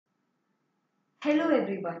Hello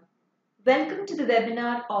everyone. Welcome to the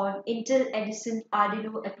webinar on Intel Edison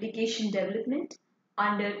Arduino application development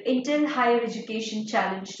under Intel Higher Education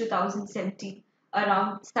Challenge 2017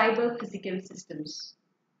 around cyber physical systems.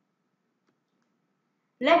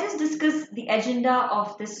 Let us discuss the agenda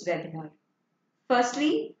of this webinar.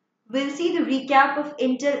 Firstly, we'll see the recap of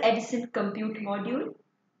Intel Edison Compute module,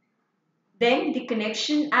 then the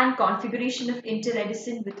connection and configuration of Intel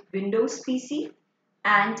Edison with Windows PC,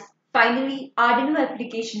 and finally, Arduino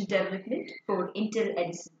application development for Intel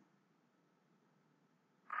Edison.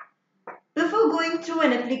 Before going through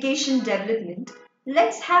an application development,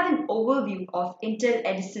 let's have an overview of Intel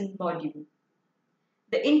Edison module.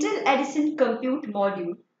 The Intel Edison Compute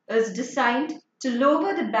module is designed to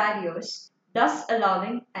lower the barriers, thus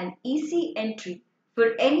allowing an easy entry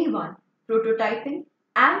for anyone prototyping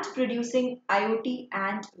and producing IoT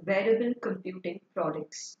and wearable computing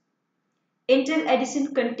products. Intel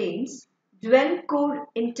Edison contains dual-core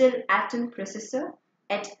Intel Atom processor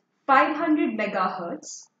at 500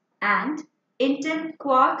 MHz and Intel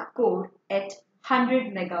Quark core at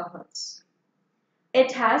 100 MHz.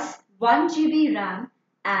 It has 1 GB RAM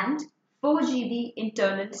and 4 GB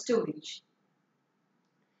internal storage.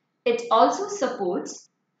 It also supports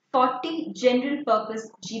 40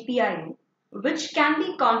 general-purpose GPIO, which can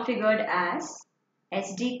be configured as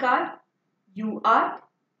SD card, UART,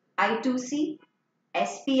 I2C,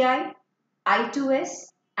 SPI,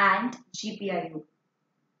 I2S, and GPIO.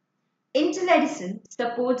 Intel Edison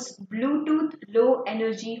supports Bluetooth Low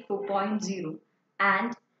Energy 4.0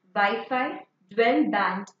 and Wi-Fi dual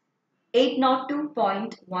band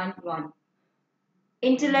 802.11.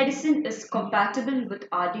 Intel Edison is compatible with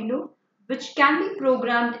Arduino, which can be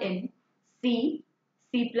programmed in C,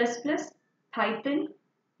 C++, Python,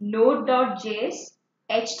 Node.js,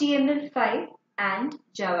 HTML5, and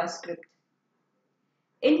JavaScript.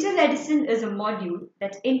 Intel Edison is a module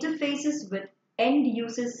that interfaces with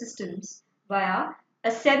end-user systems via a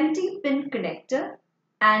 70-pin connector,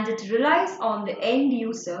 and it relies on the end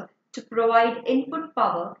user to provide input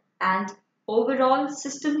power and overall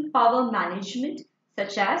system power management,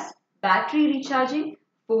 such as battery recharging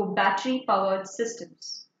for battery-powered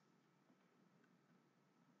systems.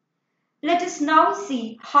 Let us now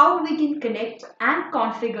see how we can connect and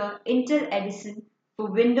configure Intel Edison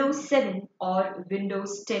for Windows 7 or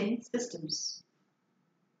Windows 10 systems.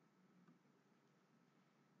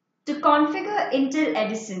 To configure Intel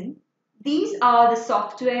Edison, these are the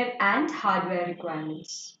software and hardware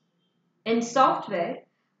requirements. In software,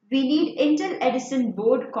 we need Intel Edison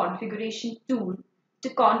board configuration tool to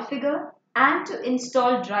configure and to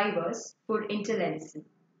install drivers for Intel Edison.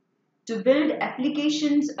 To build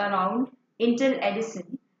applications around Intel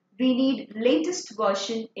Edison, we need latest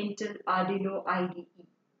version Intel Arduino IDE.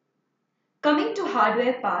 Coming to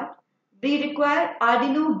hardware part, we require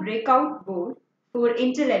Arduino breakout board for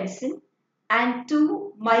Intel Edison and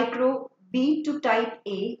two micro B to Type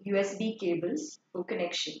A USB cables for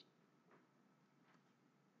connection.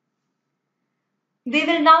 We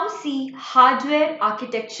will now see hardware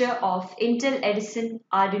architecture of Intel Edison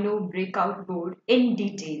Arduino breakout board in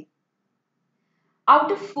detail.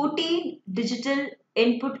 Out of 14 digital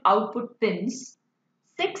input-output pins,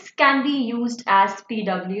 6 can be used as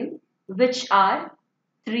PW, which are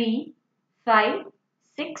 3, 5,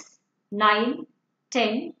 6, 9,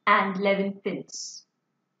 10 and 11 pins.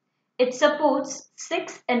 It supports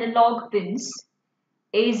 6 analog pins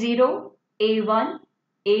A0, A1,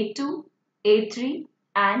 A2, A3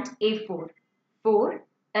 and A4 for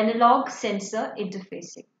analog sensor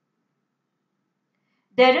interfacing.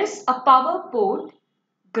 There is a power port,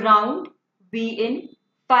 ground, VIN,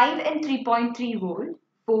 5 and 3.3 volt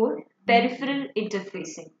for peripheral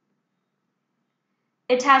interfacing.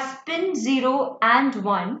 It has pin 0 and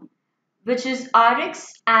 1, which is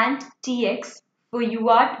RX and TX for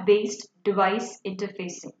UART based device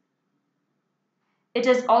interfacing. It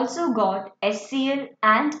has also got SCL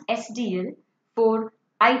and SDL for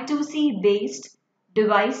I2C based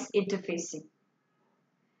device interfacing.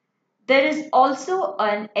 There is also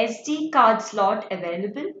an SD card slot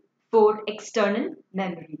available for external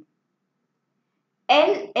memory.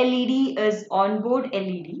 LED is onboard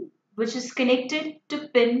LED, which is connected to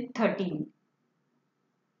pin 13.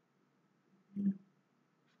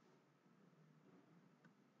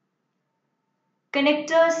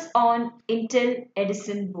 Connectors on Intel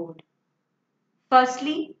Edison board.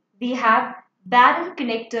 Firstly, we have barrel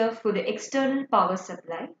connector for the external power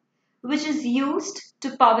supply, which is used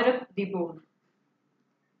to power up the board.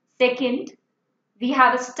 Second, we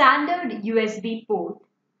have a standard USB port.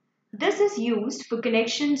 This is used for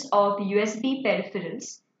connections of USB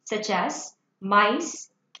peripherals such as mice,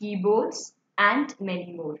 keyboards, and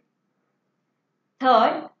many more.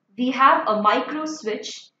 Third, we have a micro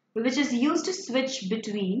switch which is used to switch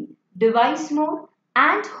between device mode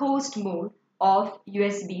and host mode of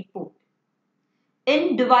USB port.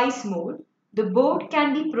 In device mode, the board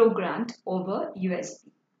can be programmed over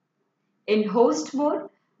USB. In host mode,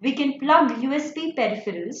 we can plug USB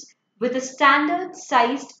peripherals with a standard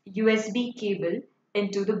sized USB cable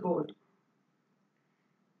into the board.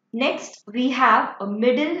 Next, we have a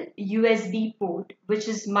middle USB port which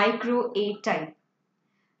is micro A type.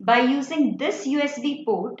 By using this USB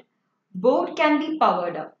port, board can be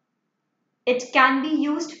powered up. It can be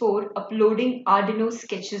used for uploading Arduino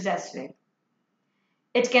sketches as well.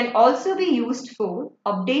 It can also be used for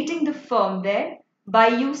updating the firmware by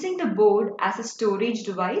using the board as a storage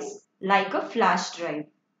device like a flash drive.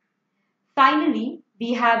 Finally,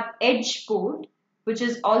 we have edge port which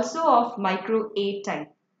is also of micro A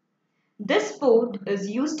type. This port is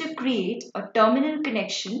used to create a terminal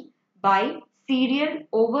connection by serial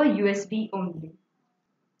over USB only.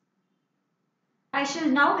 I shall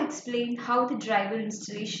now explain how the driver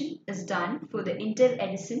installation is done for the Intel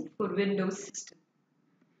Edison for Windows system.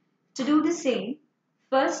 To do the same,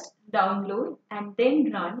 first download and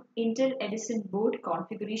then run Intel Edison board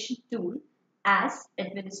configuration tool as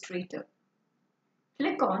administrator.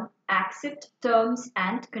 Click on Accept Terms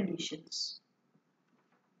and Conditions.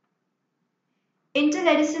 Intel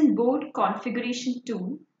Edison board configuration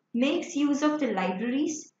tool makes use of the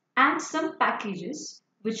libraries and some packages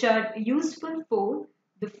which are useful for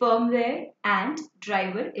the firmware and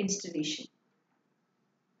driver installation.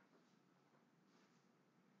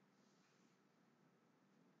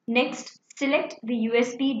 Next, select the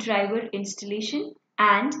USB driver installation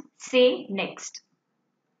and say Next.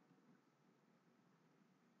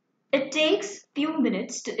 It takes few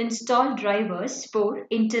minutes to install drivers for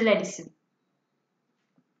Intel Edison.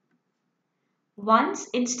 Once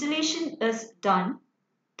installation is done,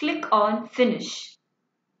 click on Finish.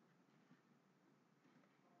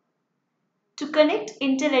 To connect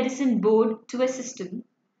Intel Edison board to a system,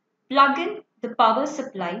 plug in the power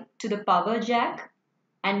supply to the power jack,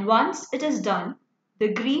 and once it is done,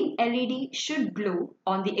 the green LED should glow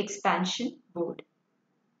on the expansion board.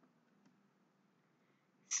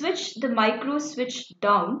 Switch the micro switch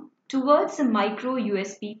down towards a micro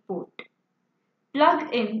USB port.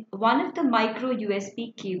 Plug in one of the micro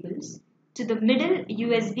USB cables to the middle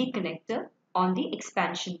USB connector on the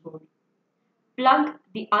expansion board. Plug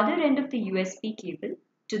the other end of the USB cable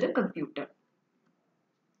to the computer.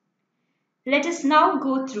 Let us now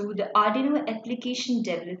go through the Arduino application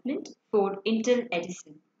development for Intel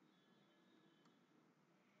Edison.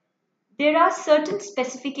 There are certain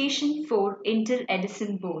specifications for Intel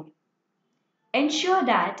Edison board. Ensure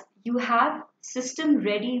that you have system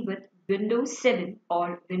ready with Windows 7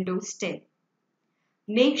 or Windows 10.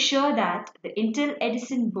 Make sure that the Intel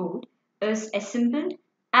Edison board is assembled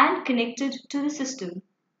and connected to the system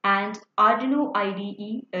and Arduino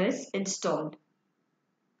IDE is installed.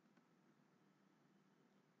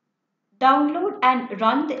 Download and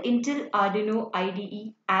run the Intel Arduino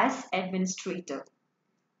IDE as administrator.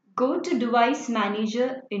 Go to Device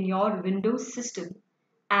Manager in your Windows system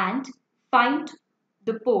and find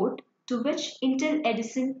the port to which Intel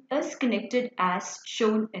Edison is connected as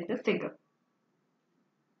shown in the figure.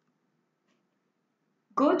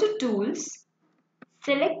 Go to Tools,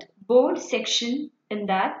 select Board section. In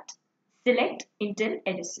that, select Intel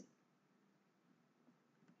Edison.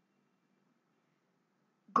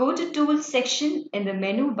 Go to Tools section in the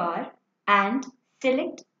menu bar and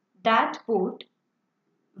select that port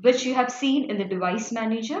which you have seen in the Device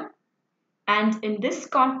Manager, and in this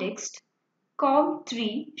context,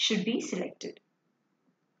 COM3 should be selected.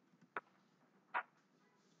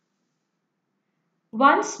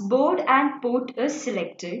 Once board and port is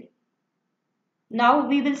selected, now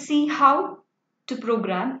we will see how to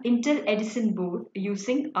program Intel Edison board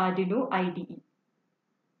using Arduino IDE.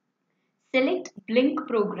 Select Blink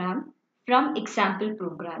program from Example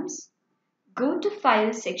Programs. Go to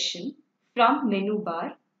File section from menu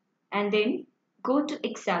bar and then go to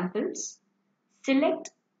Examples.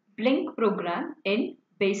 Select Blink program in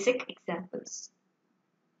Basic Examples.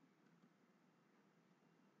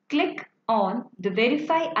 Click on the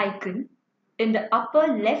Verify icon in the upper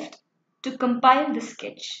left to compile the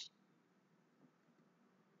sketch.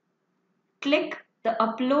 Click the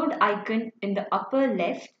Upload icon in the upper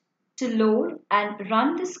left to load and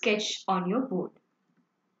run the sketch on your board.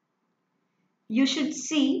 You should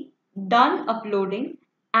see Done Uploading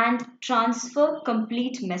and Transfer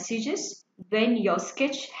Complete messages when your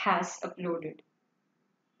sketch has uploaded.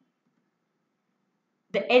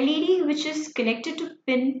 The LED which is connected to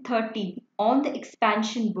pin 30 on the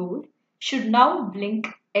expansion board should now blink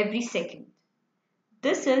every second.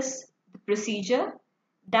 This is the procedure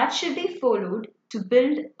that should be followed to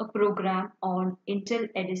build a program on Intel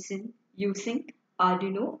Edison using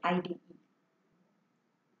Arduino IDE.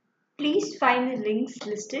 Please find the links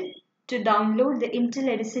listed to download the Intel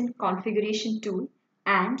Edison configuration tool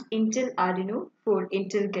and Intel Arduino for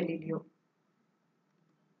Intel Galileo.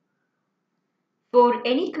 For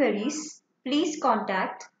any queries, please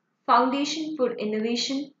contact Foundation for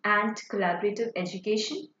Innovation and Collaborative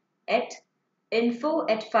Education at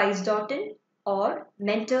info@fies.in or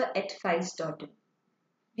mentor@fies.in.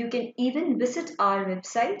 You can even visit our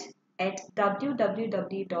website at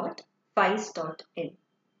www.fies.in.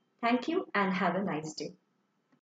 Thank you and have a nice day.